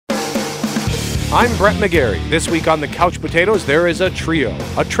I'm Brett McGarry. This week on the Couch Potatoes, there is a trio,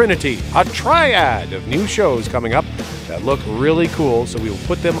 a trinity, a triad of new shows coming up that look really cool, so we will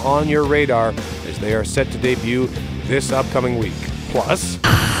put them on your radar as they are set to debut this upcoming week. Plus,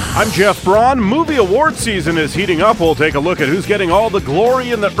 I'm Jeff Braun. Movie award season is heating up. We'll take a look at who's getting all the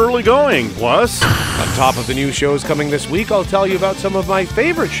glory in the early going. Plus, on top of the new shows coming this week, I'll tell you about some of my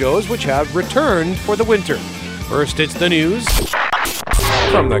favorite shows which have returned for the winter. First, it's the news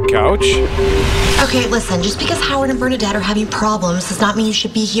from the couch. Okay, listen, just because Howard and Bernadette are having problems does not mean you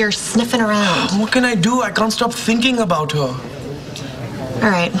should be here sniffing around. What can I do? I can't stop thinking about her. All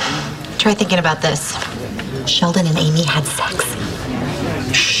right, try thinking about this. Sheldon and Amy had sex.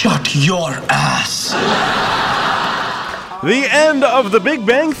 Shut your ass. the end of The Big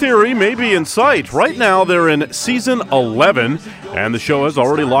Bang Theory may be in sight. Right now, they're in season 11, and the show has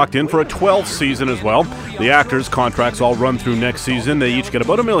already locked in for a 12th season as well. The actors' contracts all run through next season. They each get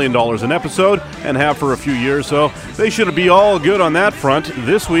about $1 million an episode and have for a few years, so they should be all good on that front.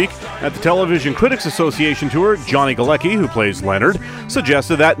 This week, at the Television Critics Association tour, Johnny Galecki, who plays Leonard,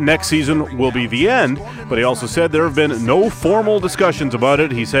 suggested that next season will be the end, but he also said there have been no formal discussions about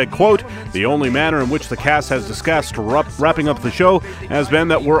it. He said, quote, "The only manner in which the cast has discussed wrapping up the show has been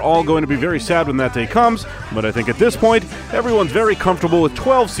that we're all going to be very sad when that day comes, but I think at this point, everyone's very comfortable with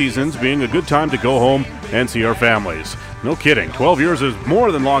 12 seasons being a good time to go home and see our families." No kidding, 12 years is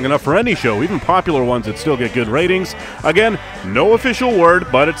more than long enough for any show, even popular ones that still get good ratings. Again, no official word,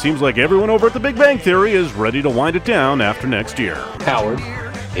 but it seems like everyone over at The Big Bang Theory is ready to wind it down after next year. Howard.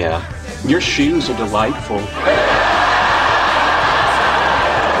 Yeah. Your shoes are delightful.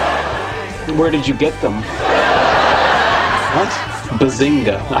 Where did you get them? What?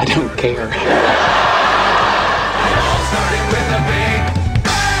 Bazinga. I don't care.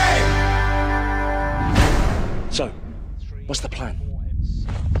 So, what's the plan?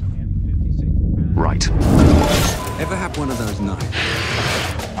 Right. Ever have one of those nights?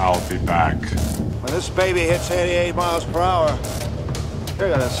 I'll be back. When this baby hits 88 miles per hour, you're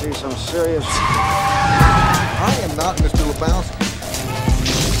gonna see some serious... I am not Mr. Lebowski.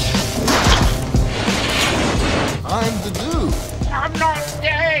 I'm the dude. I'm not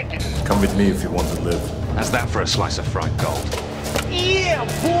dead! Come with me if you want to live. How's that for a slice of fried gold? Yeah,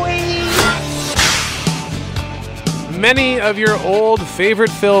 boy! Many of your old favorite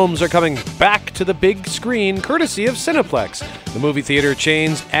films are coming back to the big screen, courtesy of Cineplex. The movie theater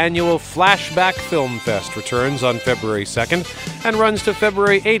chain's annual Flashback Film Fest returns on February 2nd and runs to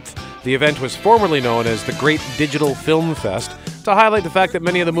February 8th. The event was formerly known as the Great Digital Film Fest, to highlight the fact that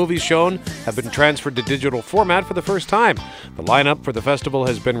many of the movies shown have been transferred to digital format for the first time. The lineup for the festival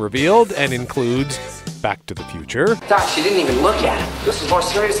has been revealed and includes Back to the Future. Doc, she didn't even look at him. This is more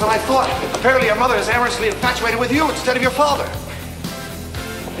serious than I thought. Apparently your mother is amorously infatuated with you instead of your father.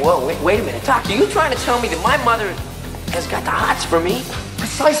 Whoa, wait a minute. Doc, are you trying to tell me that my mother has got the hots for me?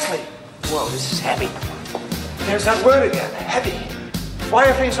 Precisely. Whoa, this is heavy. There's that word again, heavy. Why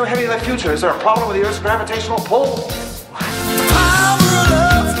are things so heavy in the future? Is there a problem with the Earth's gravitational pull?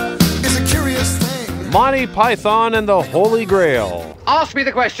 Monty Python and the Holy Grail. Ask me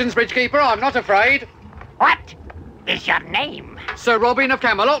the questions, Bridgekeeper. I'm not afraid. What is your name? Sir Robin of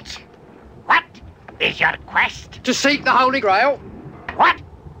Camelot. What is your quest? To seek the Holy Grail. What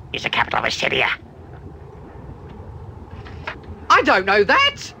is the capital of Assyria? I don't know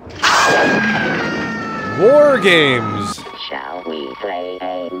that. War Games. Shall we play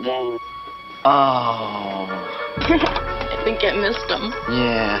a game? Oh. I think I missed him.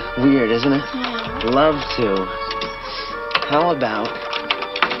 Yeah, weird, isn't it? Love to. How about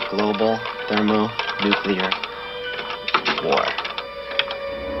global thermonuclear war?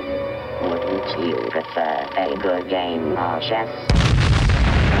 Wouldn't you prefer a good game of chess?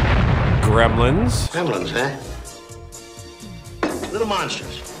 Gremlins. Gremlins, huh? Little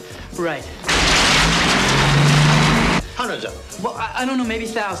monsters. Right. Hundreds of them. Well, I don't know, maybe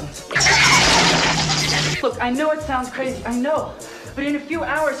thousands. Look, I know it sounds crazy, I know. But in a few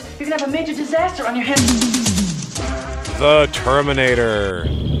hours, you're gonna have a major disaster on your hands. The Terminator.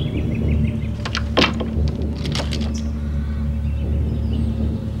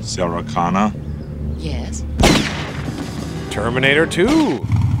 Sarah Connor? Yes. Terminator 2.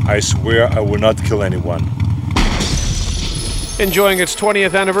 I swear I will not kill anyone. Enjoying its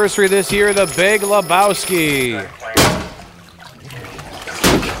 20th anniversary this year, The Big Lebowski.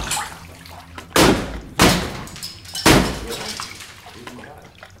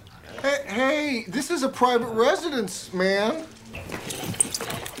 Hey, this is a private residence, man.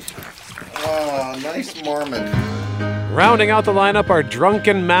 Oh, nice marmot. Rounding out the lineup are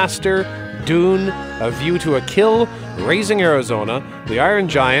Drunken Master, Dune, A View to a Kill, Raising Arizona, The Iron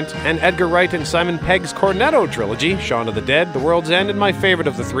Giant, and Edgar Wright and Simon Pegg's Cornetto trilogy, Shaun of the Dead, The World's End, and my favorite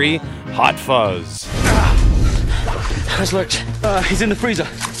of the three, Hot Fuzz. How's Lurch? He's in the freezer.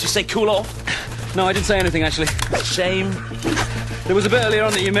 Did you say cool off? No, I didn't say anything, actually. Shame. There was a bit earlier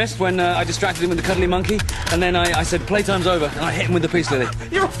on that you missed when I distracted him with the cuddly monkey, and then I said, playtime's over, and I hit him with the peace lily.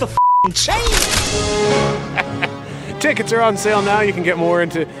 You're off the f***ing chain! Tickets are on sale now. You can get more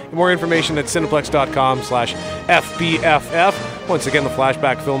information at cineplex.com/FBFF. Once again, the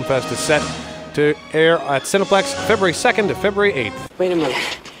Flashback Film Fest is set to air at Cineplex February 2nd to February 8th. Wait a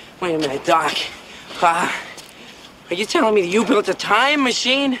minute, Doc. Are you telling me that you built a time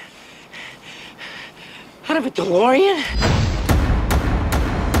machine? Out of a DeLorean?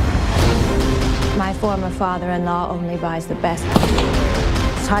 My former father-in-law only buys the best.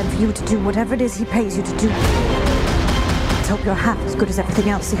 It's time for you to do whatever it is he pays you to do. Let's hope you're half as good as everything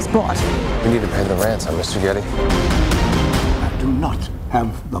else he's bought. We need to pay the ransom, Mr. Getty. I do not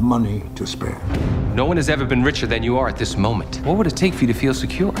have the money to spare. No one has ever been richer than you are at this moment. What would it take for you to feel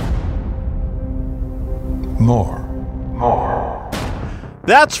secure? More.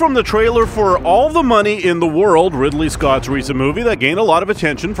 That's from the trailer for All the Money in the World, Ridley Scott's recent movie that gained a lot of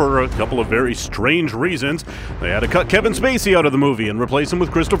attention for a couple of very strange reasons. They had to cut Kevin Spacey out of the movie and replace him with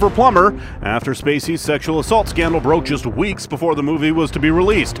Christopher Plummer after Spacey's sexual assault scandal broke just weeks before the movie was to be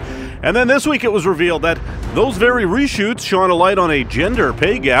released. And then this week it was revealed that those very reshoots shone a light on a gender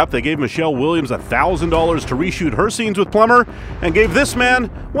pay gap. They gave Michelle Williams $1,000 to reshoot her scenes with Plummer and gave this man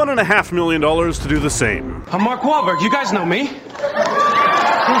 $1.5 million to do the same. I'm Mark Wahlberg. You guys know me.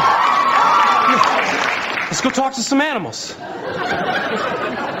 Let's go talk to some animals.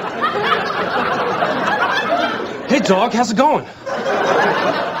 Hey, dog, how's it going?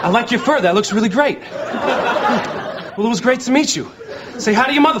 I like your fur. That looks really great. Well, it was great to meet you. Say hi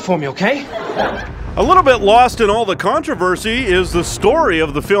to your mother for me, okay? A little bit lost in all the controversy is the story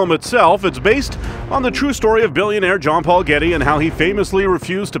of the film itself. It's based on the true story of billionaire John Paul Getty and how he famously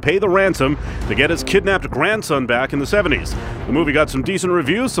refused to pay the ransom to get his kidnapped grandson back in the 70s. The movie got some decent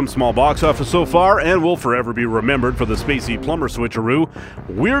reviews, some small box office so far, and will forever be remembered for the Spacey Plummer switcheroo.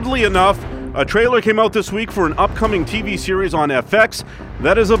 Weirdly enough, a trailer came out this week for an upcoming TV series on FX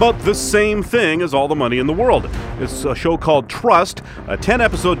that is about the same thing as All the Money in the World. It's a show called Trust, a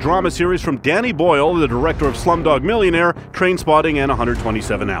 10-episode drama series from Danny Boyle, the director of Slumdog Millionaire, Trainspotting, and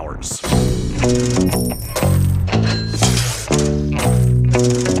 127 Hours.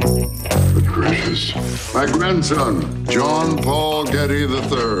 Good gracious. My grandson, John Paul Getty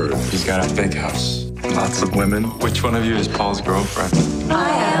III. He's got a big house, lots of women. Which one of you is Paul's girlfriend? I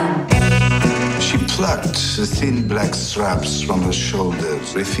am. She plucked the thin black straps from her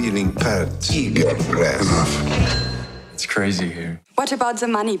shoulders, revealing pert, eager breath. Enough. It's crazy here. What about the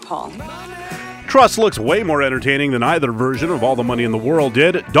money, Paul? Trust looks way more entertaining than either version of All the Money in the World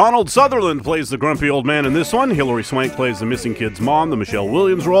did. Donald Sutherland plays the grumpy old man in this one. Hilary Swank plays the missing kid's mom, the Michelle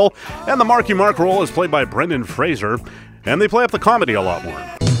Williams role. And the Marky Mark role is played by Brendan Fraser. And they play up the comedy a lot more.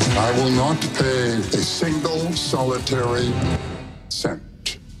 I will not pay a single solitary cent.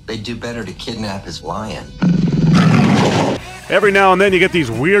 They'd do better to kidnap his lion. Every now and then you get these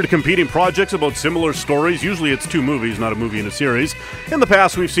weird competing projects about similar stories. Usually it's two movies, not a movie in a series. In the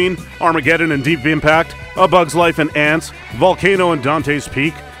past we've seen Armageddon and Deep Impact, A Bug's Life and Ants, Volcano and Dante's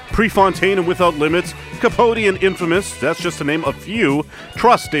Peak, Prefontaine and Without Limits, Capote and Infamous, that's just to name a few.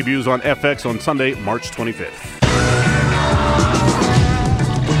 Trust debuts on FX on Sunday, March 25th.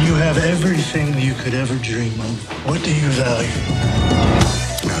 When you have everything you could ever dream of, what do you value?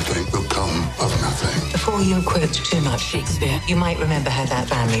 Nothing will come of nothing. Before you quote too much Shakespeare, you might remember how that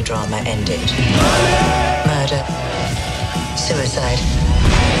family drama ended. Murder, suicide,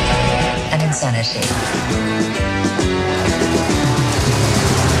 and insanity.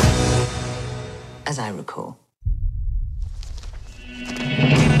 As I recall.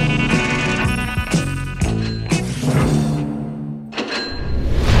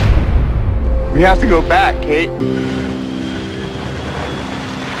 We have to go back, Kate.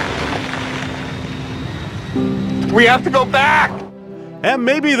 We have to go back! And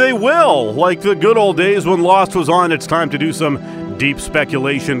maybe they will. Like the good old days when Lost was on, it's time to do some deep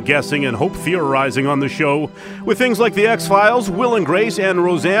speculation, guessing, and hope theorizing on the show. With things like The X-Files, Will and Grace, and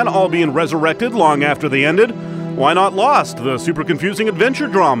Roseanne all being resurrected long after they ended. Why not Lost, the super confusing adventure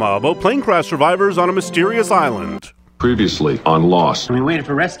drama about plane crash survivors on a mysterious island? Previously on Lost. We waited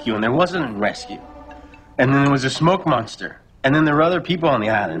for rescue, and there wasn't a rescue. And then there was a smoke monster. And then there were other people on the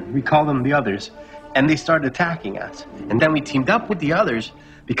island. We called them the Others. And they started attacking us. And then we teamed up with the Others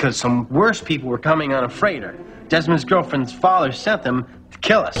because some worse people were coming on a freighter. Desmond's girlfriend's father sent them To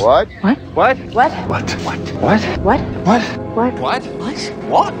kill us. What? What? What? What? What? What? What?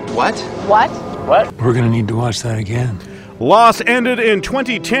 What? What? We're gonna need to watch that again. Lost ended in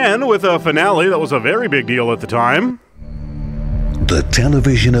 2010 with a finale that was a very big deal at the time. The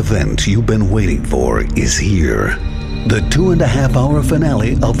television event you've been waiting for is here. The 2.5-hour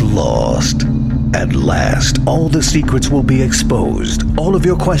finale of Lost. At last, all the secrets will be exposed. All of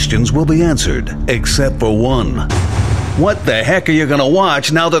your questions will be answered, except for one. What the heck are you going to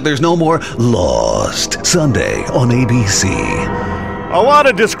watch now that there's no more Lost? Sunday on ABC. A lot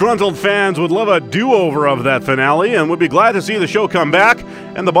of disgruntled fans would love a do-over of that finale and would be glad to see the show come back.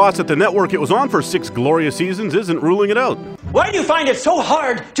 And the boss at the network it was on for 6 glorious seasons isn't ruling it out. Why do you find it so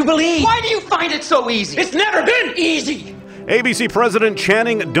hard to believe? Why do you find it so easy? It's never been easy! ABC President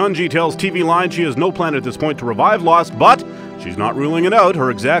Channing Dungey tells TV Line she has no plan at this point to revive Lost, but she's not ruling it out.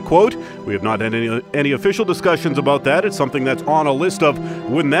 Her exact quote, "We have not had any official discussions about that. It's something that's on a list of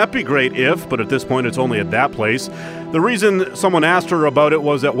wouldn't that be great if, but at this point it's only at that place." The reason someone asked her about it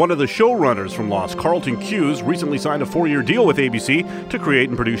was that one of the showrunners from Lost, Carlton Cuse, recently signed a 4-year deal with ABC to create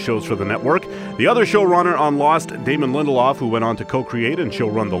and produce shows for the network. The other showrunner on Lost, Damon Lindelof, who went on to co-create and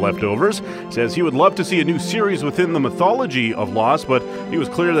showrun The Leftovers, says he would love to see a new series within the mythology of Lost, but he was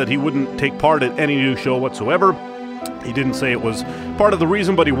clear that he wouldn't take part in any new show whatsoever. He didn't say it was part of the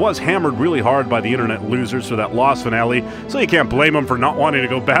reason, but he was hammered really hard by the internet losers for that Lost finale, so you can't blame him for not wanting to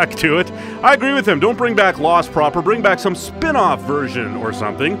go back to it. I agree with him. Don't bring back Lost proper. Bring back some spin-off version or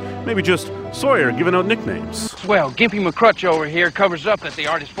something. Maybe just Sawyer giving out nicknames. Well, Gimpy McCrutch over here covers up that the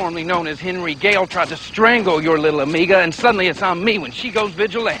artist formerly known as Henry Gale tried to strangle your little amiga, and suddenly it's on me when she goes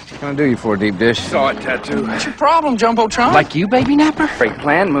vigilante. What can I do you for, deep dish? Saw a tattoo. What's your problem, Jumbotron? Like you, baby napper? Great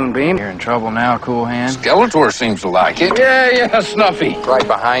plan, Moonbeam. You're in trouble now, cool hand. Skeletor seems to like it. Yeah, Snuffy. Right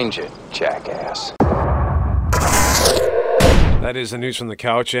behind you, jackass. That is the news from the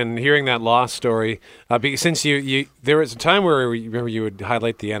couch, and hearing that Lost story, since you there was a time where remember you would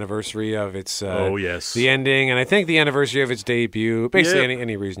highlight the anniversary of its the ending, and I think the anniversary of its debut. Basically,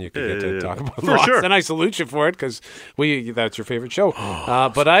 any reason you could get to talk about Lost, sure. and I salute you for it because that's your favorite show.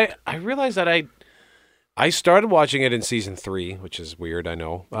 But I realized that I started watching it in season 3, which is weird, I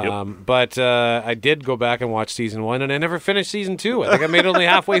know. But I did go back and watch season 1, and I never finished season 2. I think I made it only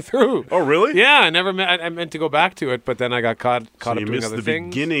halfway through. Oh, really? Yeah, I meant to go back to it, but then I got caught up doing other things. You missed the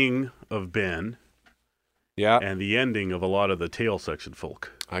beginning of Ben. Yeah. And the ending of a lot of the tail section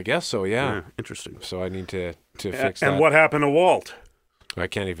folk. I guess so, yeah. Interesting. So I need to fix that. And what happened to Walt? I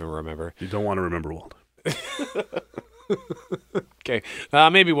can't even remember. You don't want to remember Walt. Okay,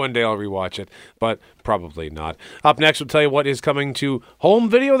 maybe one day I'll rewatch it, but probably not. Up next, we'll tell you what is coming to home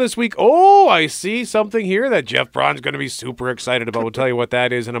video this week. Oh, I see something here that Jeff Braun's going to be super excited about. We'll tell you what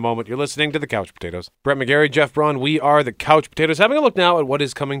that is in a moment. You're listening to The Couch Potatoes. Brett McGarry, Jeff Braun, we are The Couch Potatoes. Having a look now at what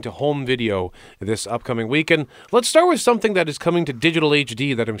is coming to home video this upcoming weekend. Let's start with something that is coming to digital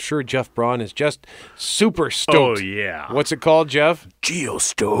HD that I'm sure Jeff Braun is just super stoked. Oh, yeah. What's it called, Jeff?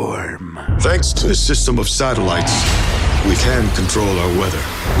 Geostorm. Thanks to a system of satellites, we can control our weather.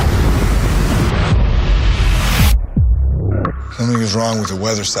 Something is wrong with the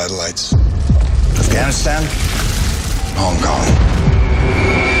weather satellites. Afghanistan? Hong Kong.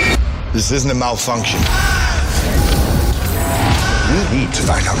 This isn't a malfunction. We need to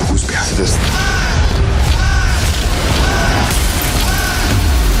find out who's behind this.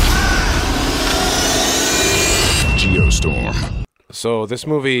 Geostorm. So this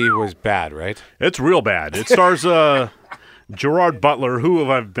movie was bad, right? It's real bad. It stars Gerard Butler,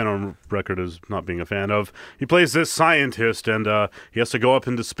 who I've been on record as not being a fan of. He plays this scientist, and he has to go up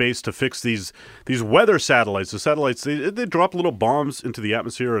into space to fix these weather satellites. The satellites, they drop little bombs into the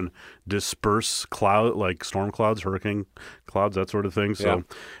atmosphere and disperse like storm clouds, hurricane clouds, that sort of thing. So,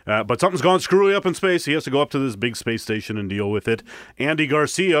 but something's gone screwy up in space. He has to go up to this big space station and deal with it. Andy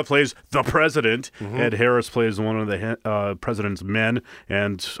Garcia plays the president. Ed Harris plays one of the president's men,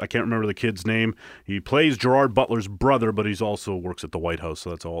 and I can't remember the kid's name. He plays Gerard Butler's brother, but he's also works at the White House, so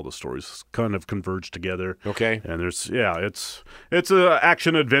that's all the stories kind of converge together. Okay. And there's it's a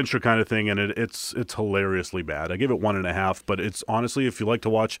action adventure kind of thing, and it's hilariously bad. I give it 1.5, but it's honestly, if you like to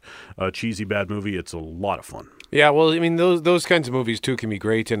watch a cheesy bad movie, it's a lot of fun. Yeah, well, I mean, those kinds of movies, too, can be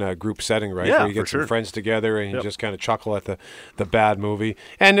great in a group setting, right? Yeah, where you get for sure. some friends together and you just kind of chuckle at the bad movie.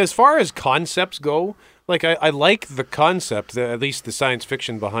 And as far as concepts go, like, I like the concept, at least the science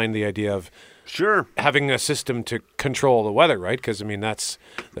fiction behind the idea of having a system to control the weather, right? Because, I mean, that's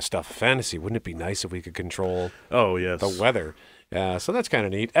the stuff of fantasy. Wouldn't it be nice if we could control the weather? Yeah, so that's kind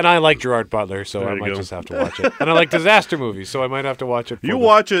of neat. And I like Gerard Butler, so I might just have to watch it. And I like disaster movies, so I might have to watch it. You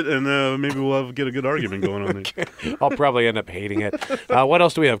watch it, and maybe we'll get a good argument going on there. Okay. I'll probably end up hating it. What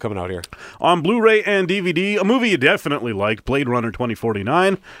else do we have coming out here? On Blu-ray and DVD, a movie you definitely like, Blade Runner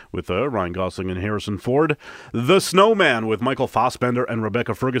 2049, with Ryan Gosling and Harrison Ford. The Snowman with Michael Fassbender and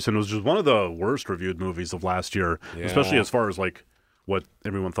Rebecca Ferguson was just one of the worst reviewed movies of last year, especially as far as like what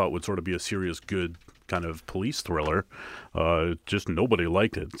everyone thought would sort of be a serious, good kind of police thriller. Just nobody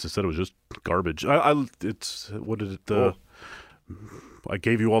liked it. It said it was just garbage. What did it? I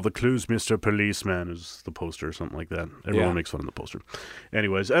gave you all the clues, Mr. Policeman, is the poster or something like that. Everyone makes fun of the poster.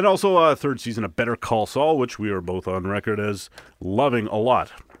 Anyways, and also third season of Better Call Saul, which we are both on record as loving a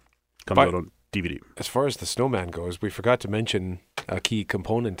lot. Comes out on DVD. As far as the Snowman goes, we forgot to mention a key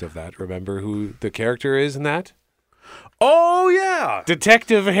component of that. Remember who the character is in that? Oh, yeah!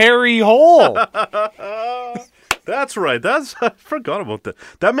 Detective Harry Hole! That's right. I forgot about that.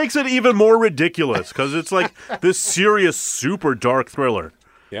 That makes it even more ridiculous, because it's like this serious, super dark thriller.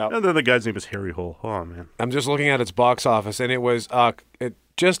 Yeah. And then the guy's name is Harry Hole. Oh, man. I'm just looking at its box office, and it was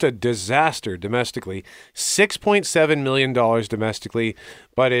just a disaster domestically. $6.7 million domestically,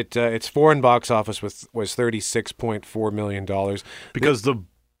 but its foreign box office was $36.4 million. Because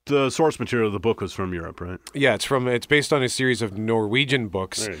the source material of the book was from Europe, right? Yeah, it's based on a series of Norwegian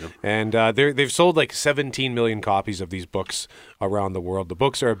books, there you go. And they've sold like 17 million copies of these books around the world. The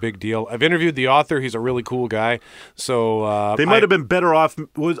books are a big deal. I've interviewed the author; he's a really cool guy. So they might have been better off.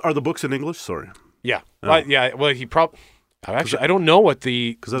 Are the books in English? Sorry. Yeah, yeah. Well, he probably. Actually, I don't know what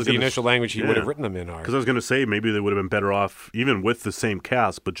the initial language he would have written them in are. Because I was going to say maybe they would have been better off even with the same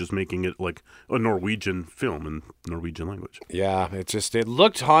cast, but just making it like a Norwegian film in Norwegian language. Yeah, it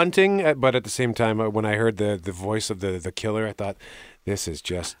looked haunting, but at the same time, when I heard the voice of the killer, I thought, this is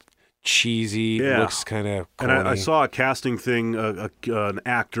just cheesy. Yeah. Looks kind of corny. And I saw a casting thing, an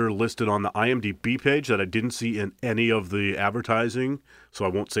actor listed on the IMDb page that I didn't see in any of the advertising. So I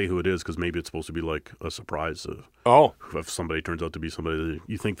won't say who it is because maybe it's supposed to be like a surprise. If somebody turns out to be somebody that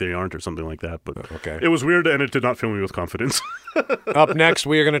you think they aren't or something like that. But it was weird and it did not fill me with confidence. Up next,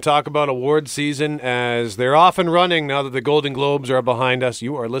 we are going to talk about award season as they're off and running now that the Golden Globes are behind us.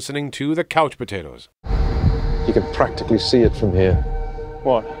 You are listening to The Couch Potatoes. You can practically see it from here.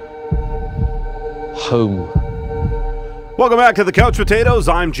 What? Home. Welcome back to The Couch Potatoes.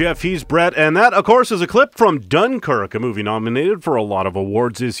 I'm Jeff, he's Brett, and that, of course, is a clip from Dunkirk, a movie nominated for a lot of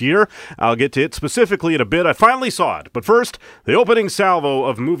awards this year. I'll get to it specifically in a bit. I finally saw it. But first, the opening salvo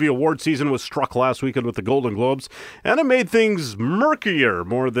of movie award season was struck last weekend with the Golden Globes, and it made things murkier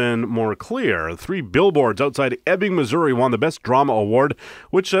more than more clear. 3 billboards outside Ebbing, Missouri won the Best Drama Award,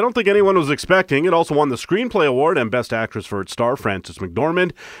 which I don't think anyone was expecting. It also won the Screenplay Award and Best Actress for its star, Frances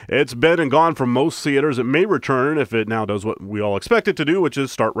McDormand. It's been and gone from most theaters. It may return if it now does what we all expect it to do, which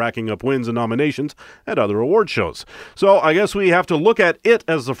is start racking up wins and nominations at other award shows. So I guess we have to look at it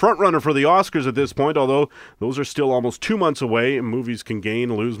as the frontrunner for the Oscars at this point, although those are still almost 2 months away. Movies can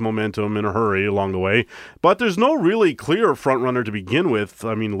gain, lose momentum in a hurry along the way. But there's no really clear frontrunner to begin with.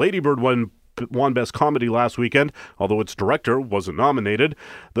 I mean, Lady Bird won Best Comedy last weekend, although its director wasn't nominated.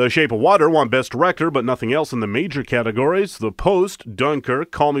 The Shape of Water won Best Director, but nothing else in the major categories. The Post,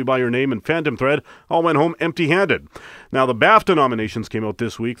 Dunkirk, Call Me By Your Name, and Phantom Thread all went home empty-handed. Now, the BAFTA nominations came out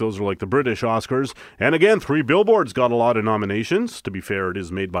this week. Those are like the British Oscars. And again, 3 billboards got a lot of nominations. To be fair, it is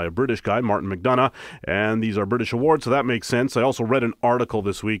made by a British guy, Martin McDonagh, and these are British awards, so that makes sense. I also read an article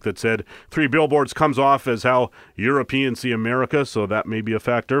this week that said 3 billboards comes off as how Europeans see America, so that may be a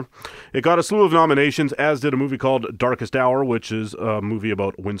factor. It got a slew of nominations, as did a movie called Darkest Hour, which is a movie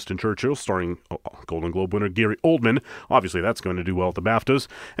about Winston Churchill, starring Golden Globe winner Gary Oldman. Obviously, that's going to do well at the BAFTAs.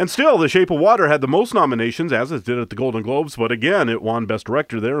 And still, The Shape of Water had the most nominations, as it did at the Golden Globes, but again, it won Best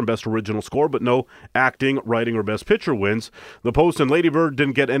Director there and Best Original Score, but no acting, writing, or Best Picture wins. The Post and Lady Bird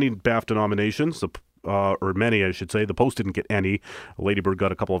didn't get any BAFTA nominations, or many, I should say. The Post didn't get any. Lady Bird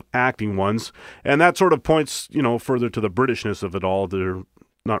got a couple of acting ones, and that sort of points, further to the Britishness of it all. They're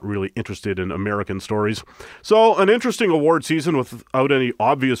not really interested in American stories. So, an interesting award season without any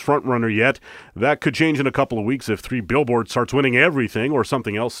obvious frontrunner yet. That could change in a couple of weeks if 3 billboards starts winning everything or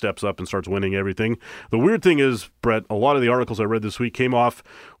something else steps up and starts winning everything. The weird thing is, Brett, a lot of the articles I read this week came off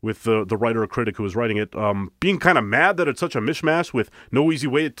with the writer or critic who was writing it being kind of mad that it's such a mishmash with no easy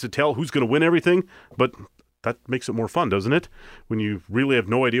way to tell who's going to win everything, but that makes it more fun, doesn't it? When you really have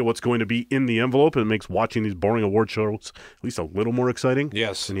no idea what's going to be in the envelope, it makes watching these boring award shows at least a little more exciting.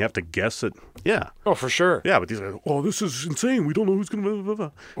 Yes. And you have to guess it. Yeah. Oh, for sure. Yeah, but these are, this is insane. We don't know who's going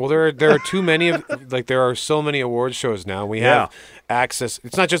to... Well, there are too many of... there are so many award shows now. We have access.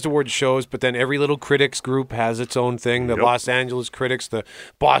 It's not just award shows, but then every little critics group has its own thing. The Los Angeles critics, the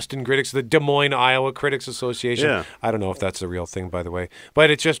Boston critics, the Des Moines, Iowa Critics Association. Yeah. I don't know if that's a real thing, by the way. But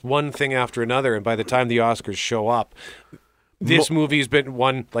it's just one thing after another, and by the time the Oscars show up, this movie's been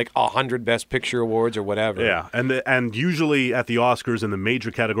won like 100 Best Picture awards or whatever. Yeah, and usually at the Oscars in the major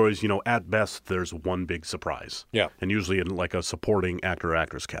categories, at best there's one big surprise. Yeah, and usually in like a supporting actor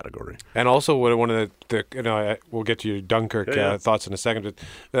actress category. And also one of the we'll get to your Dunkirk thoughts in a second.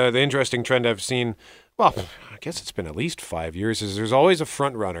 But the interesting trend I've seen, well, I guess it's been at least 5 years, is there's always a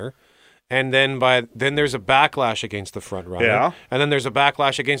front runner. And then there's a backlash against the front runner. Yeah. And then there's a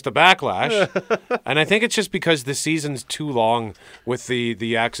backlash against the backlash. And I think it's just because the season's too long with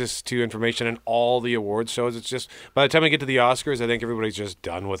the access to information and all the awards shows. It's just, by the time I get to the Oscars, I think everybody's just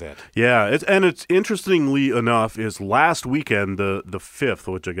done with it. Yeah, it's interestingly enough, is last weekend, the 5th,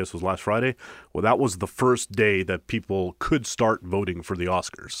 which I guess was last Friday, well, that was the first day that people could start voting for the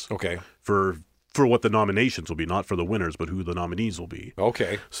Oscars. Okay. For what the nominations will be, not for the winners, but who the nominees will be.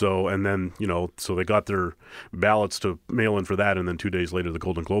 Okay. So, and then, so they got their ballots to mail in for that, and then 2 days later the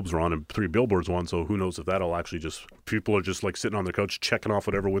Golden Globes were on, and 3 Billboards won, so who knows if that'll actually people are just like sitting on their couch checking off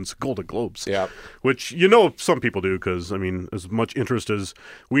whatever wins the Golden Globes. Yeah. Which, some people do, because, as much interest as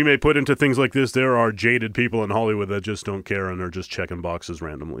we may put into things like this, there are jaded people in Hollywood that just don't care and are just checking boxes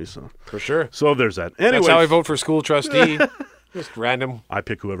randomly, so. For sure. So there's that. Anyway. That's how I vote for school trustee. Just random. I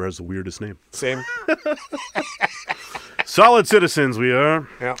pick whoever has the weirdest name. Same. Solid citizens we are.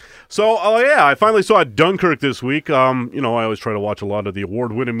 Yeah. So, I finally saw Dunkirk this week. I always try to watch a lot of the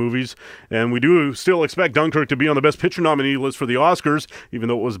award-winning movies, and we do still expect Dunkirk to be on the Best Picture nominee list for the Oscars, even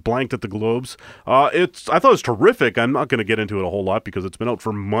though it was blanked at the Globes. I thought it was terrific. I'm not going to get into it a whole lot because it's been out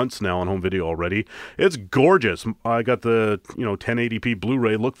for months now on home video already. It's gorgeous. I got the 1080p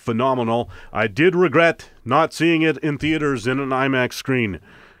Blu-ray. Looked phenomenal. I did regret not seeing it in theaters in an IMAX screen,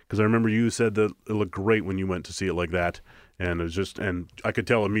 because I remember you said that it looked great when you went to see it like that. And it was and I could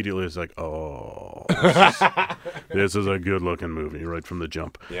tell immediately, it's like, oh, this is a good-looking movie right from the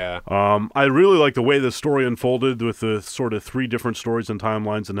jump. Yeah. I really like the way the story unfolded with the sort of 3 different stories and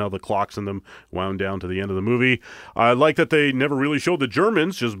timelines and how the clocks in them wound down to the end of the movie. I like that they never really showed the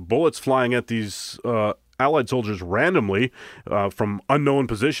Germans, just bullets flying at these Allied soldiers randomly from unknown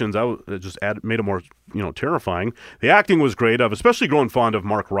positions. It just made it more, terrifying. The acting was great. I've especially grown fond of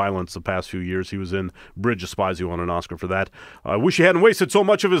Mark Rylance the past few years. He was in Bridge of Spies. He won an Oscar for that. I wish he hadn't wasted so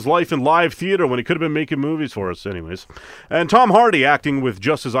much of his life in live theater when he could have been making movies for us anyways. And Tom Hardy acting with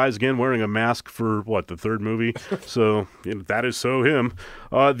just his eyes again, wearing a mask for, the 3rd movie. So, that is so him.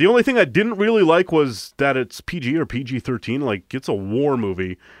 The only thing I didn't really like was that it's PG or PG-13. Like, it's a war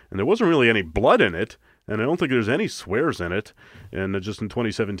movie, and there wasn't really any blood in it. And I don't think there's any swears in it. And just in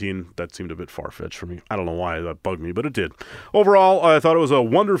 2017, that seemed a bit far-fetched for me. I don't know why that bugged me, but it did. Overall, I thought it was a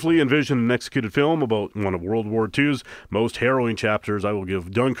wonderfully envisioned and executed film about one of World War II's most harrowing chapters. I will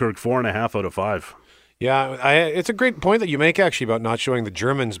give Dunkirk 4.5 out of 5. Yeah, it's a great point that you make, actually, about not showing the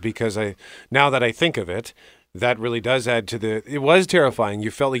Germans, because now that I think of it, that really does add to it was terrifying.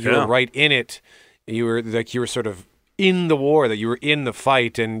 You felt like you were right in it. You were sort of in the war, that you were in the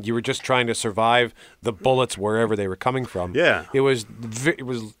fight, and you were just trying to survive the bullets wherever they were coming from. Yeah. It was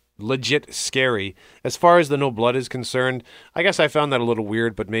legit scary. As far as the no blood is concerned, I guess I found that a little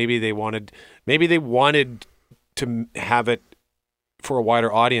weird, but maybe they wanted to have it for a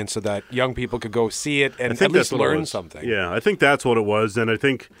wider audience so that young people could go see it and at least learn something. Yeah, I think that's what it was, and I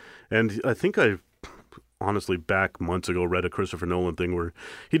think I honestly back months ago read a Christopher Nolan thing where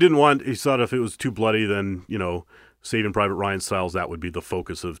he thought if it was too bloody, then Saving Private Ryan styles, that would be the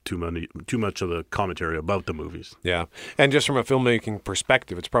focus of too much of the commentary about the movies. Yeah, and just from a filmmaking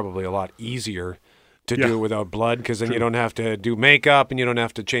perspective, it's probably a lot easier to do it without blood, because then you don't have to do makeup and you don't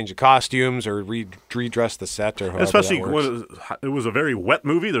have to change the costumes or redress the set or however especially that works. When it was a very wet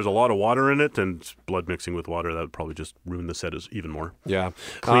movie. There's a lot of water in it, and blood mixing with water, that would probably just ruin the set even more. Yeah,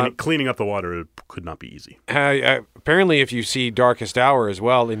 cleaning up the water could not be easy. Apparently, if you see Darkest Hour as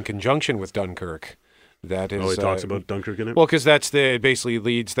well in conjunction with Dunkirk, that is. He talks about Dunkirk in it? Well, because that's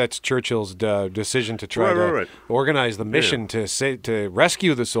Churchill's decision to try to organize the mission to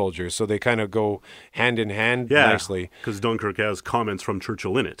rescue the soldiers, so they kind of go hand in hand nicely. Because Dunkirk has comments from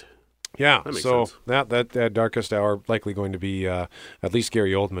Churchill in it. Yeah, that makes so sense. that Darkest Hour likely going to be at least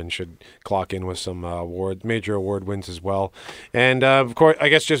Gary Oldman should clock in with some major award wins as well, and of course, I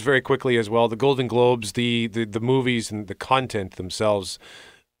guess just very quickly as well, the Golden Globes, the movies and the content themselves,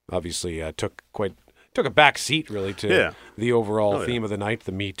 obviously took a back seat, really, to the overall theme of the night,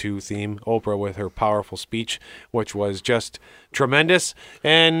 the Me Too theme. Oprah with her powerful speech, which was just tremendous.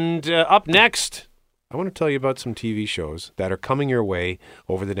 And up next, I want to tell you about some TV shows that are coming your way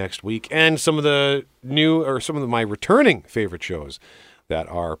over the next week, and some of my returning favorite shows that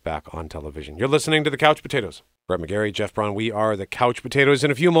are back on television. You're listening to The Couch Potatoes. Brett McGarry, Jeff Braun, we are The Couch Potatoes.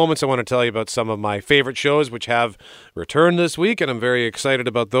 In a few moments, I want to tell you about some of my favorite shows which have returned this week, and I'm very excited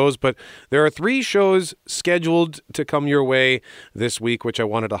about those. But there are 3 shows scheduled to come your way this week, which I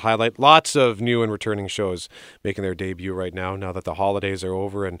wanted to highlight. Lots of new and returning shows making their debut right now that the holidays are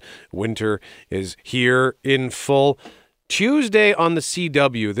over and winter is here in full. Tuesday on the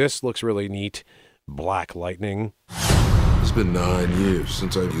CW, this looks really neat. Black Lightning. It's been 9 years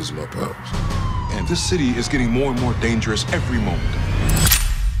since I've used my powers. And this city is getting more and more dangerous every moment.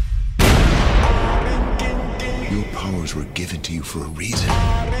 Your powers were given to you for a reason.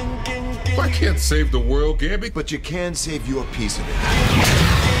 I can't save the world, Gambit. But you can save your piece of it.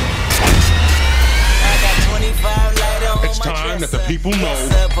 It's time that the people know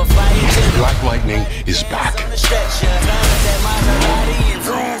Black Lightning is back.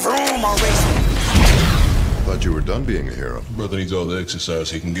 Thought you were done being a hero. Brother needs all the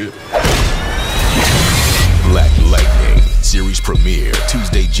exercise he can get. Black Lightning series premiere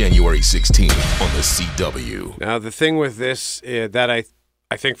Tuesday, January 16th on the CW. Now, the thing with this that I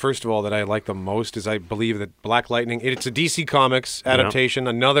think, first of all, that I like the most is I believe that Black Lightning, it's a DC Comics adaptation,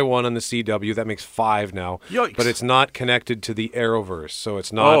 another one on the CW. That makes 5 now. Yikes. But it's not connected to the Arrowverse, so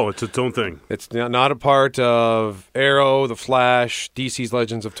it's not... Oh, it's its own thing. It's not a part of Arrow, The Flash, DC's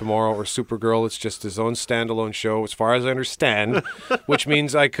Legends of Tomorrow, or Supergirl. It's just his own standalone show, as far as I understand, which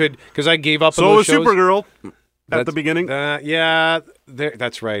means I could... Because I gave up on those shows. So was Supergirl at the beginning. Yeah,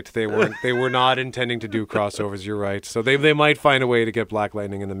 that's right. They were not intending to do crossovers. You're right. So they might find a way to get Black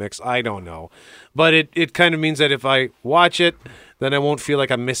Lightning in the mix. I don't know, but it kind of means that if I watch it, then I won't feel like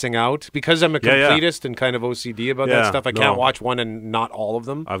I'm missing out, because I'm a completist and kind of OCD about that stuff. I can't watch one and not all of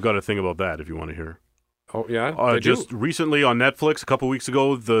them. I've got a thing about that if you want to hear. Oh yeah, just recently on Netflix, a couple weeks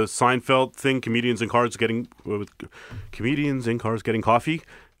ago, the Seinfeld thing, comedians in cars getting coffee,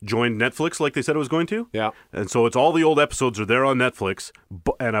 joined Netflix like they said it was going to. Yeah. And so it's all the old episodes are there on Netflix,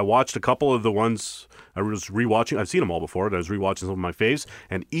 and I watched a couple of the ones I was rewatching. I've seen them all before, and I was rewatching some of my faves,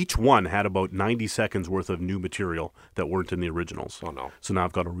 and each one had about 90 seconds worth of new material that weren't in the originals. Oh no. So now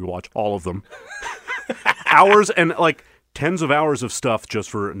I've got to rewatch all of them. Hours and tens of hours of stuff just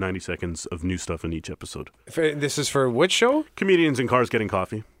for 90 seconds of new stuff in each episode. This is for which show? Comedians in cars getting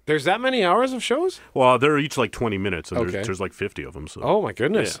coffee. There's that many hours of shows? Well, they're each 20 minutes, and there's 50 of them. So. Oh, my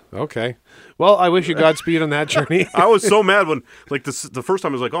goodness. Yeah. Okay. Well, I wish you Godspeed on that journey. I was so mad when, the first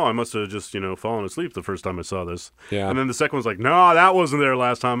time I was like, oh, I must have just, fallen asleep the first time I saw this. Yeah. And then the second one's like, no, that wasn't there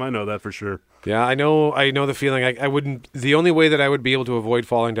last time. I know that for sure. Yeah, I know the feeling. I wouldn't, the only way that I would be able to avoid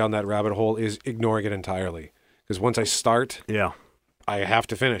falling down that rabbit hole is ignoring it entirely. Because once I start... Yeah. I have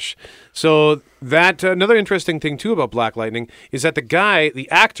to finish. So that another interesting thing too about Black Lightning is that the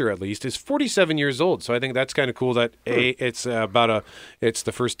actor at least, is 47 years old. So I think that's kind of cool that it's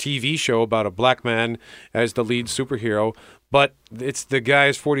the first TV show about a black man as the lead superhero. But it's the guy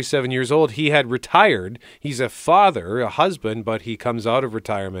is 47 years old. He had retired. He's a father, a husband, but he comes out of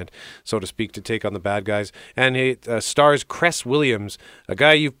retirement, so to speak, to take on the bad guys. And it stars Cress Williams, a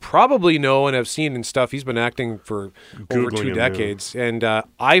guy you probably know and have seen in stuff. He's been acting for over 2 decades. Yeah. And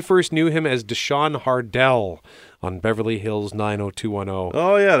I first knew him as Deshaun Hardell on Beverly Hills 90210.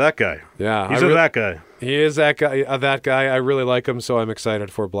 Oh, yeah, that guy. Yeah. He's that guy. He is that guy. I really like him, so I'm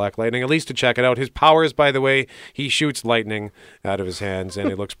excited for Black Lightning, at least to check it out. His powers, by the way, he shoots lightning out of his hands,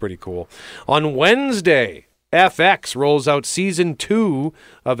 and it looks pretty cool. On Wednesday, FX rolls out Season 2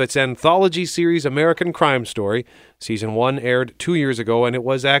 of its anthology series American Crime Story. Season 1 aired 2 years ago, and it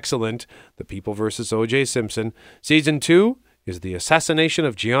was excellent. The People vs. O.J. Simpson. Season 2 is the assassination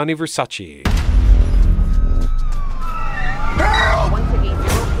of Gianni Versace.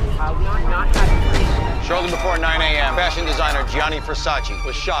 Shortly before 9 a.m., fashion designer Gianni Versace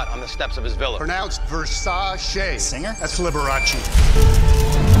was shot on the steps of his villa. Pronounced Versace. Singer? That's Liberace.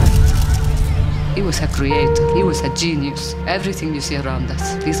 He was a creator. He was a genius. Everything you see around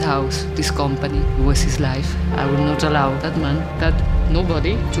us, this house, this company, it was his life. I will not allow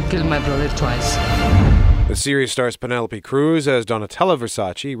nobody to kill my brother twice. The series stars Penelope Cruz as Donatella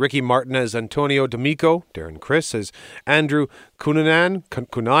Versace, Ricky Martin as Antonio D'Amico, Darren Criss as Andrew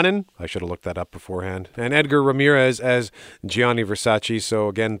Cunanan, I should have looked that up beforehand, and Edgar Ramirez as Gianni Versace. So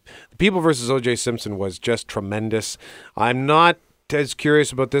again, The People vs. O.J. Simpson was just tremendous. I'm not as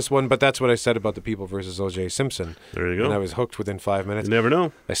curious about this one, but that's what I said about The People vs. O.J. Simpson. There you go. And I was hooked within 5 minutes. You never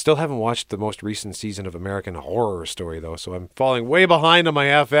know. I still haven't watched the most recent season of American Horror Story, though, so I'm falling way behind on my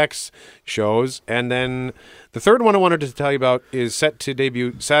FX shows. And then the third one I wanted to tell you about is set to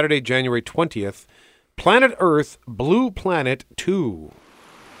debut Saturday, January 20th, Planet Earth, Blue Planet 2.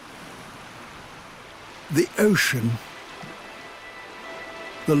 The ocean,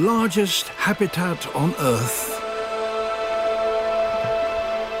 the largest habitat on Earth.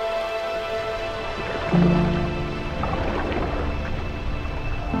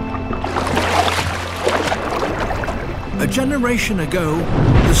 A generation ago,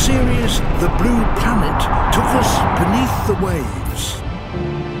 the series The Blue Planet took us beneath the waves.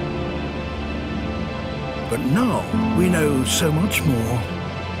 But now we know so much more.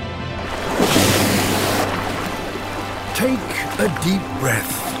 Take a deep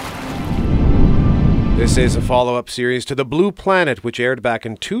breath. This is a follow-up series to The Blue Planet, which aired back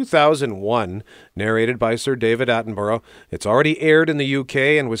in 2001, narrated by Sir David Attenborough. It's already aired in the UK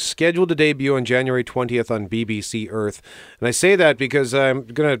and was scheduled to debut on January 20th on BBC Earth. And I say that because I'm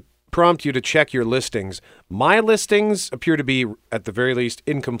going to prompt you to check your listings. My listings appear to be, at the very least,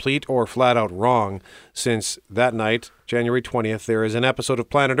 incomplete or flat out wrong, since that night, January 20th, there is an episode of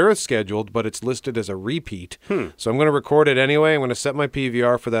Planet Earth scheduled, but it's listed as a repeat. So I'm going to record it anyway. I'm going to set my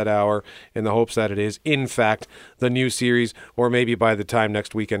PVR for that hour in the hopes that it is, in fact, the new series, or maybe by the time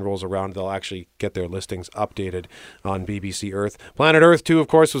next weekend rolls around, they'll actually get their listings updated on BBC Earth. Planet Earth 2, of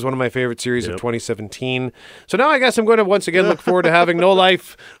course, was one of my favorite series of 2017. So now I guess I'm going to once again look forward to having no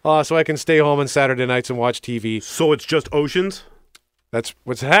life so I can stay home on Saturday nights and watch TV. So it's just oceans?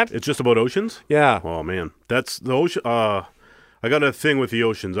 What's that? It's just about oceans? Yeah. Oh man, that's the ocean. I got a thing with the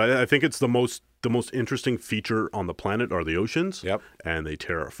oceans. I think it's the most interesting feature on the planet are the oceans. Yep. And they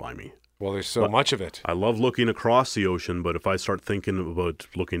terrify me. Well, there's so much of it. I love looking across the ocean, but if I start thinking about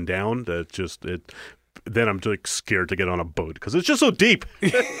looking down, then I'm like scared to get on a boat because it's just so deep.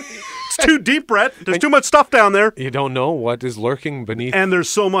 It's too deep, Brett. There's too much stuff down there. You don't know what is lurking beneath. And there's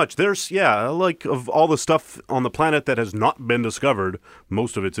so much. Like of all the stuff on the planet that has not been discovered,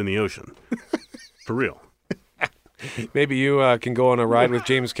 most of it's in the ocean. For real. Maybe you can go on a ride with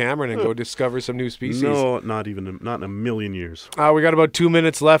James Cameron and go discover some new species. No, not in a million years. We got about 2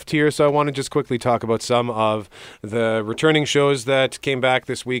 minutes left here, so I want to just quickly talk about some of the returning shows that came back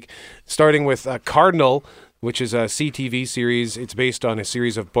this week, starting with Cardinal, which is a CTV series. It's based on a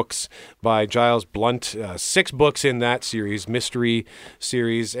series of books by Giles Blunt. 6 books in that series, mystery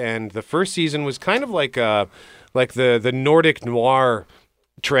series, and the first season was kind of like the Nordic noir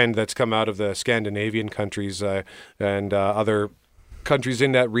trend that's come out of the Scandinavian countries and other countries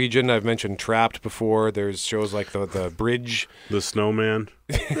in that region. I've mentioned Trapped before. There's shows like the Bridge, The Snowman.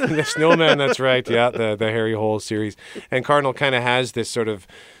 The Snowman. That's right. Yeah, the Harry Hole series. And Cardinal kind of has this sort of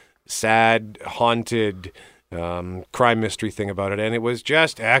sad, haunted crime mystery thing about it, and it was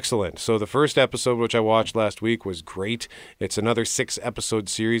just excellent. So the first episode, which I watched last week, was great. It's another 6-episode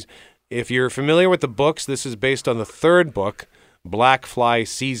series. If you're familiar with the books, this is based on the 3rd book, Black Fly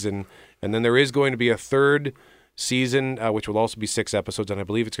Season, and then there is going to be a 3rd season, which will also be 6 episodes, and I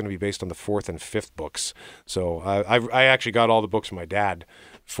believe it's going to be based on the 4th and 5th books. So I actually got all the books from my dad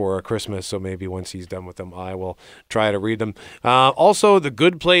for Christmas, so maybe once he's done with them, I will try to read them. Also, The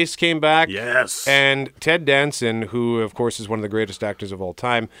Good Place came back. Yes. And Ted Danson, who, of course, is one of the greatest actors of all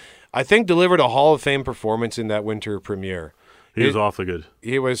time, I think delivered a Hall of Fame performance in that winter premiere. He was awfully good.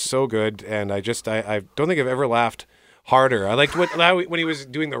 He was so good, and I don't think I've ever laughed harder. I liked when he was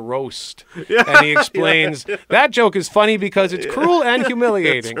doing the roast, and he explains that joke is funny because it's cruel and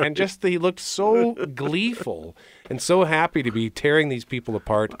humiliating, right. And just he looked so gleeful and so happy to be tearing these people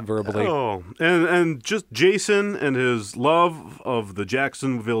apart verbally. Oh, and just Jason and his love of the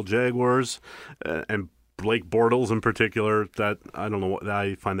Jacksonville Jaguars and Blake Bortles in particular. That I don't know.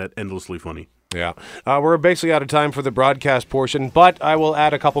 I find that endlessly funny. Yeah. We're basically out of time for the broadcast portion, but I will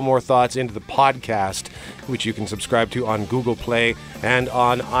add a couple more thoughts into the podcast, which you can subscribe to on Google Play and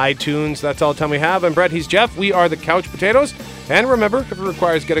on iTunes. That's all the time we have. I'm Brett. He's Jeff. We are the Couch Potatoes. And remember, if it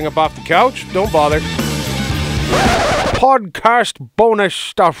requires getting up off the couch, don't bother. Podcast bonus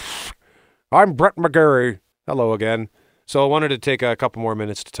stuff. I'm Brett McGarry. Hello again. So I wanted to take a couple more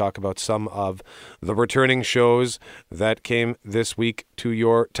minutes to talk about some of the returning shows that came this week to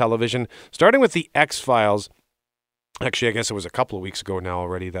your television, starting with The X-Files. Actually, I guess it was a couple of weeks ago now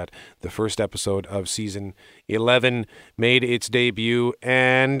already that the first episode of season 11 made its debut,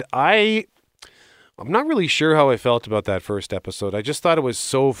 and I'm not really sure how I felt about that first episode. I just thought it was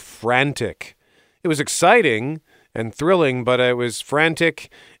so frantic. It was exciting and thrilling, but it was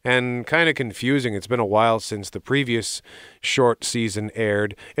frantic and kind of confusing. It's been a while since the previous short season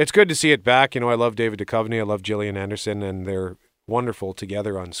aired. It's good to see it back. You know, I love David Duchovny. I love Gillian Anderson, and they're wonderful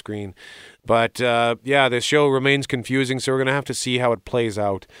together on screen. But, this show remains confusing, so we're going to have to see how it plays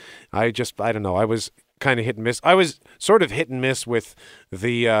out. I don't know. I was kind of hit and miss. I was sort of hit and miss with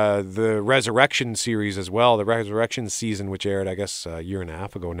the Resurrection series as well, the Resurrection season, which aired, I guess, a year and a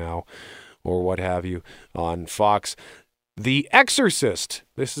half ago now, or what have you, on Fox. The Exorcist.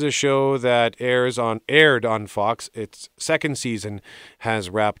 This is a show that aired on Fox. Its second season has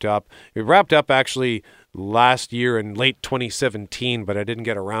wrapped up. It wrapped up actually last year in late 2017, but I didn't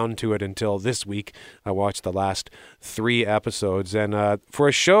get around to it until this week. I watched the last 3 episodes, and for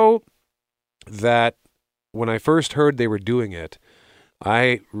a show that when I first heard they were doing it,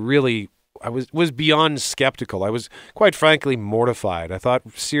 I was beyond skeptical. I was quite frankly mortified. I thought,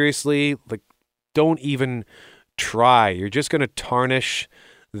 seriously, like, don't even try. You're just going to tarnish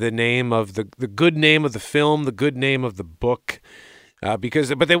the name of the good name of the film, the good name of the book,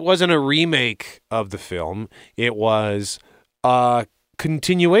 but it wasn't a remake of the film. It was a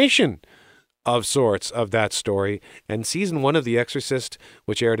continuation of sorts of that story. And season 1 of The Exorcist,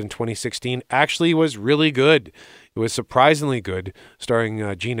 which aired in 2016, actually was really good. It was surprisingly good,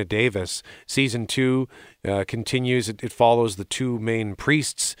 starring Gina Davis. Season 2 continues. It follows the 2 main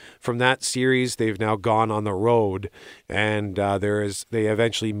priests from that series. They've now gone on the road, and they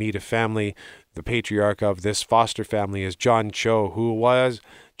eventually meet a family. The patriarch of this foster family is John Cho, who was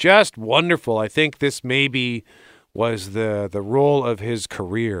just wonderful. I think this maybe was the role of his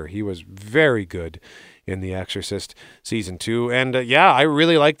career. He was very good in The Exorcist season 2. And I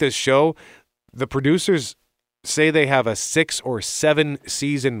really like this show. The producers say they have a 6 or 7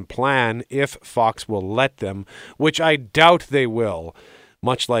 season plan if Fox will let them, which I doubt they will.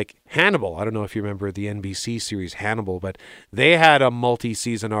 Much like Hannibal. I don't know if you remember the NBC series Hannibal, but they had a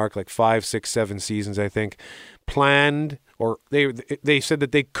multi-season arc, like 5, 6, 7 seasons, I think, planned, or they said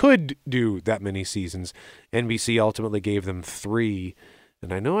that they could do that many seasons. NBC ultimately gave them 3.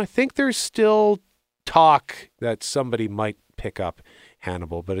 And I think there's still talk that somebody might pick up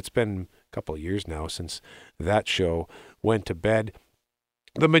Hannibal, but it's been a couple of years now since that show went to bed.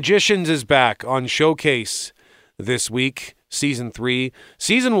 The Magicians is back on Showcase this week, season 3.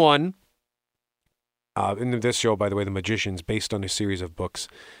 Season 1, in this show, by the way, The Magicians, based on a series of books.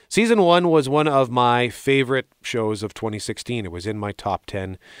 Season 1 was one of my favorite shows of 2016. It was in my top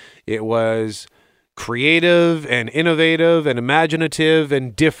 10. It was creative and innovative and imaginative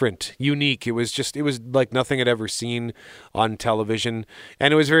and different, unique. It was like nothing I'd ever seen on television.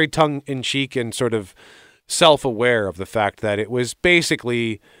 And it was very tongue-in-cheek and sort of self-aware of the fact that it was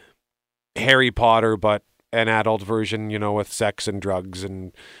basically Harry Potter, but an adult version, with sex and drugs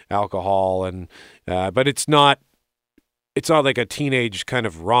and alcohol, and but it's not like a teenage kind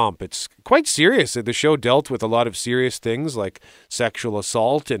of romp. It's quite serious. The show dealt with a lot of serious things like sexual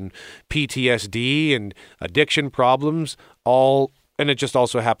assault and PTSD and addiction problems, and it just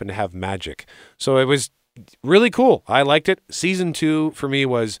also happened to have magic. So it was really cool. I liked it. Season 2 for me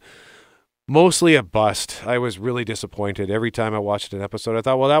was mostly a bust. I was really disappointed. Every time I watched an episode, I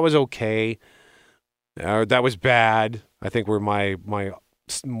thought, well, that was okay. That was bad, I think, were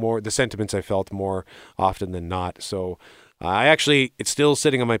the sentiments I felt more often than not. So it's still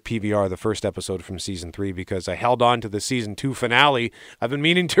sitting on my PVR, the first episode from season 3, because I held on to the season 2 finale. I've been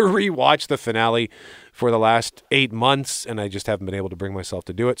meaning to rewatch the finale for the last 8 months, and I just haven't been able to bring myself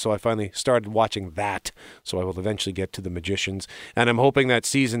to do it. So I finally started watching that. So I will eventually get to The Magicians, and I'm hoping that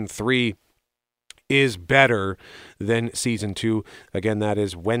season 3 is better than season 2. Again, that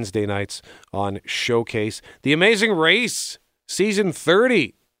is Wednesday nights on Showcase. The Amazing Race, season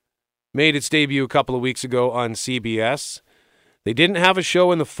 30, made its debut a couple of weeks ago on CBS. They didn't have a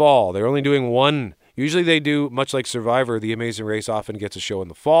show in the fall. They're only doing one. Usually they do, much like Survivor, The Amazing Race often gets a show in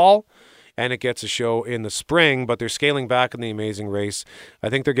the fall, and it gets a show in the spring, but they're scaling back on The Amazing Race. I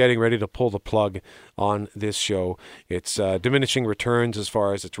think they're getting ready to pull the plug on this show. It's diminishing returns as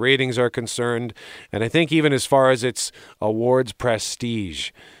far as its ratings are concerned, and I think even as far as its awards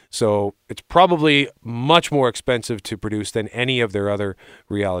prestige. So it's probably much more expensive to produce than any of their other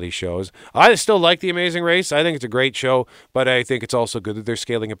reality shows. I still like The Amazing Race. I think it's a great show, but I think it's also good that they're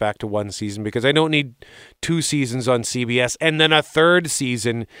scaling it back to 1 season, because I don't need 2 seasons on CBS and then a 3rd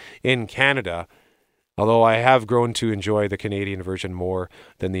season in Canada, although I have grown to enjoy the Canadian version more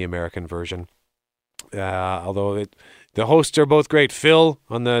than the American version. The hosts are both great. Phil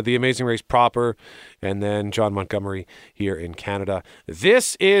on the Amazing Race proper, and then John Montgomery here in Canada.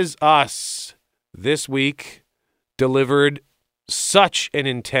 This Is Us this week delivered such an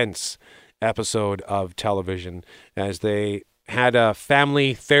intense episode of television as they had a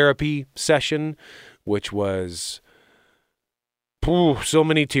family therapy session, which was so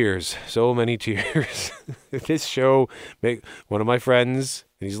many tears. This show, one of my friends,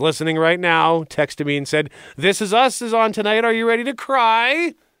 and he's listening right now, texted me and said, "This Is Us is on tonight. Are you ready to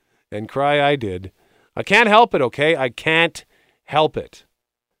cry?" And cry I did. I can't help it, okay? I can't help it.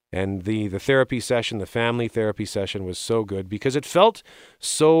 And the therapy session, the family therapy session was so good because it felt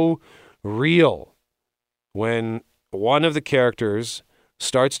so real when one of the characters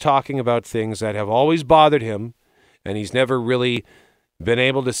starts talking about things that have always bothered him and he's never really been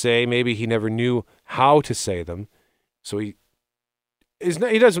able to say. Maybe he never knew how to say them. So it's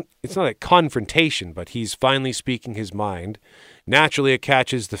not a confrontation, but he's finally speaking his mind. Naturally, it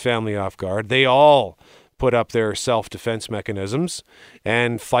catches the family off guard. They all put up their self-defense mechanisms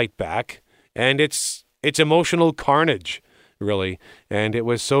and fight back. And it's emotional carnage, really. And it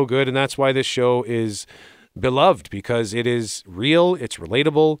was so good. And that's why this show is beloved, because it is real, it's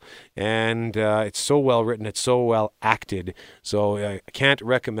relatable, and it's so well written, it's so well acted. So I can't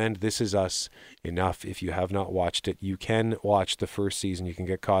recommend This Is Us enough. If you have not watched it, you can watch the first season. You can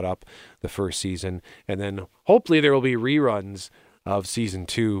get caught up the first season, and then hopefully there will be reruns of season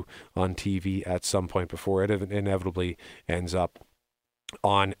 2 on TV at some point before it inevitably ends up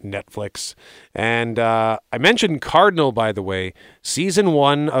on Netflix. And I mentioned Cardinal, by the way. Season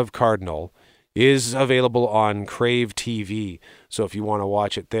 1 of Cardinal is available on Crave TV. So if you want to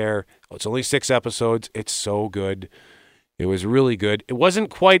watch it there, it's only 6 episodes. It's so good. It was really good. It wasn't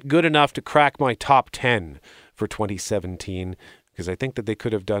quite good enough to crack my top 10 for 2017 because I think that they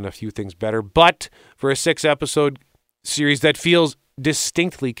could have done a few things better. But for a 6-episode series that feels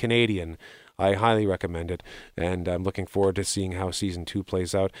distinctly Canadian, I highly recommend it. And I'm looking forward to seeing how season 2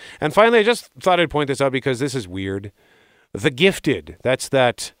 plays out. And finally, I just thought I'd point this out because this is weird. The Gifted. That's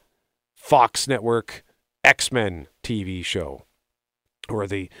that Fox Network X-Men TV show, or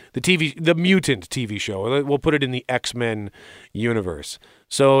the mutant TV show. We'll put it in the X-Men universe.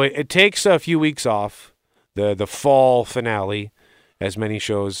 So it takes a few weeks off, the fall finale, as many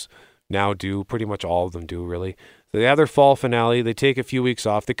shows now do. Pretty much all of them do, really. The other fall finale, they take a few weeks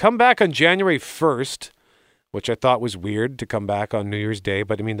off. They come back on January 1st, which I thought was weird to come back on New Year's Day,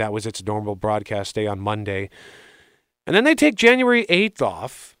 but I mean, that was its normal broadcast day on Monday. And then they take January 8th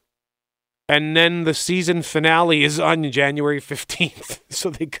off. And then the season finale is on January 15th. So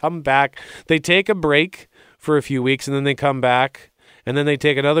they come back. They take a break for a few weeks, and then they come back. And then they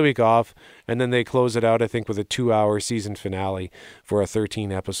take another week off. And then they close it out, I think, with a 2-hour season finale for a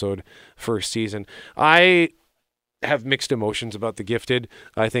 13-episode first season. I have mixed emotions about The Gifted.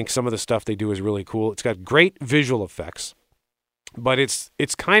 I think some of the stuff they do is really cool. It's got great visual effects. But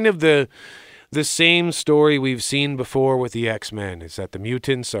it's kind of the same story we've seen before with the X-Men, is that the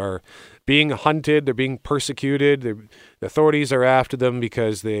mutants are being hunted, they're being persecuted, the authorities are after them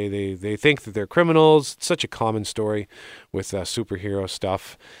because they think that they're criminals. It's such a common story with superhero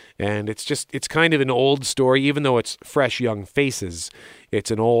stuff. And it's kind of an old story, even though it's fresh, young faces.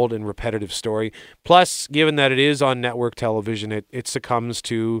 It's an old and repetitive story. Plus, given that it is on network television, it succumbs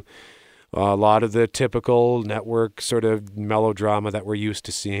to a lot of the typical network sort of melodrama that we're used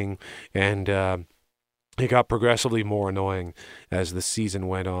to seeing. And it got progressively more annoying as the season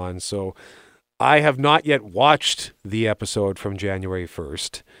went on. So I have not yet watched the episode from January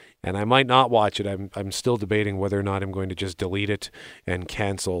 1st. And I might not watch it. I'm still debating whether or not I'm going to just delete it and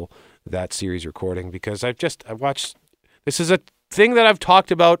cancel that series recording, because I watched. This is a thing that I've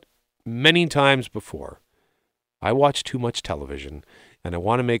talked about many times before. I watch too much television, and I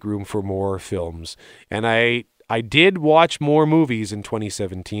want to make room for more films. And I did watch more movies in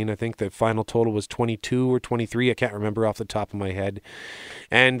 2017. I think the final total was 22 or 23. I can't remember off the top of my head.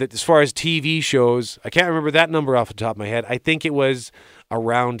 And as far as TV shows, I can't remember that number off the top of my head. I think it was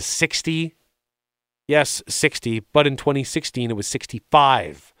around 60. Yes, 60. But in 2016, it was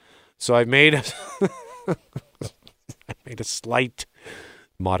 65. So I made a slight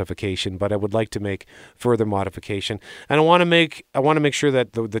modification, but I would like to make further modification. And I want to make sure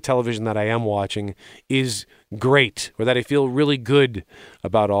that the television that I am watching is great, or that I feel really good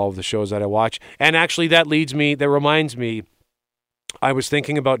about all of the shows that I watch. And actually that reminds me, I was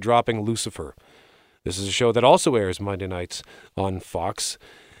thinking about dropping Lucifer. This is a show that also airs Monday nights on Fox,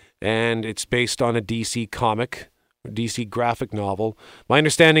 and it's based on a DC comic, DC graphic novel. My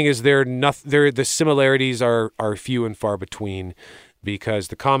understanding is the similarities are few and far between, because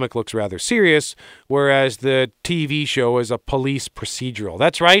the comic looks rather serious, whereas the TV show is a police procedural.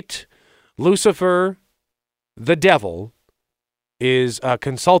 That's right. Lucifer, the devil, is a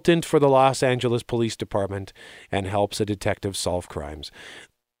consultant for the Los Angeles Police Department and helps a detective solve crimes.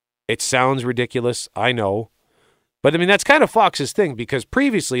 It sounds ridiculous, I know. But I mean, that's kind of Fox's thing, because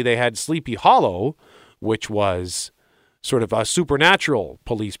previously they had Sleepy Hollow, which was sort of a supernatural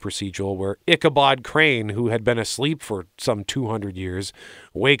police procedural where Ichabod Crane, who had been asleep for some 200 years,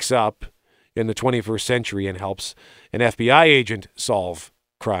 wakes up in the 21st century and helps an FBI agent solve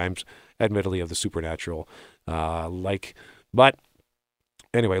crimes. admittedly of the supernatural, but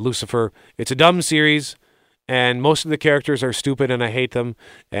anyway, Lucifer. It's a dumb series, and most of the characters are stupid, and I hate them.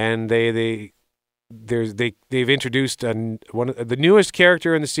 And they've introduced one of the newest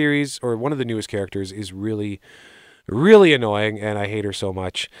character in the series, or one of the newest characters, is really, really annoying, and I hate her so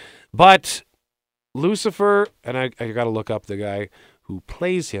much. But Lucifer, and I got to look up the guy who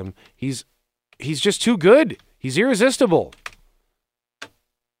plays him. He's just too good. He's irresistible.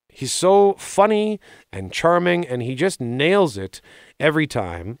 He's so funny and charming, and he just nails it every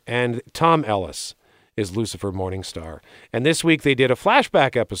time. And Tom Ellis is Lucifer Morningstar. And this week they did a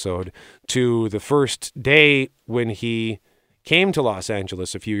flashback episode to the first day when he came to Los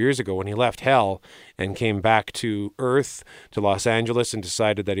Angeles a few years ago, when he left hell and came back to Earth, to Los Angeles, and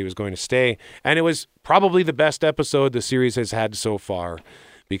decided that he was going to stay. And it was probably the best episode the series has had so far,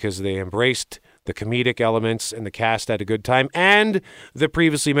 because they embraced the comedic elements and the cast had a good time. And the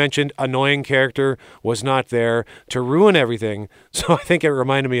previously mentioned annoying character was not there to ruin everything. So I think it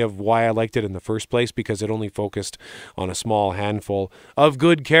reminded me of why I liked it in the first place, because it only focused on a small handful of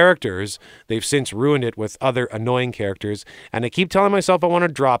good characters. They've since ruined it with other annoying characters. And I keep telling myself I want to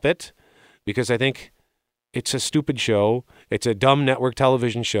drop it because I think it's a stupid show. It's a dumb network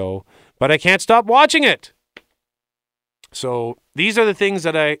television show, but I can't stop watching it. So these are the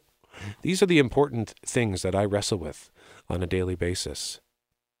important things that I wrestle with on a daily basis.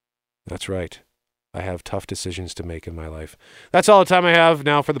 That's right. I have tough decisions to make in my life. That's all the time I have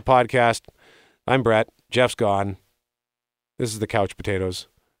now for the podcast. I'm Brett. Jeff's gone. This is the Couch Potatoes.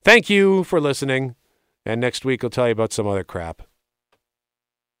 Thank you for listening. And next week I'll tell you about some other crap.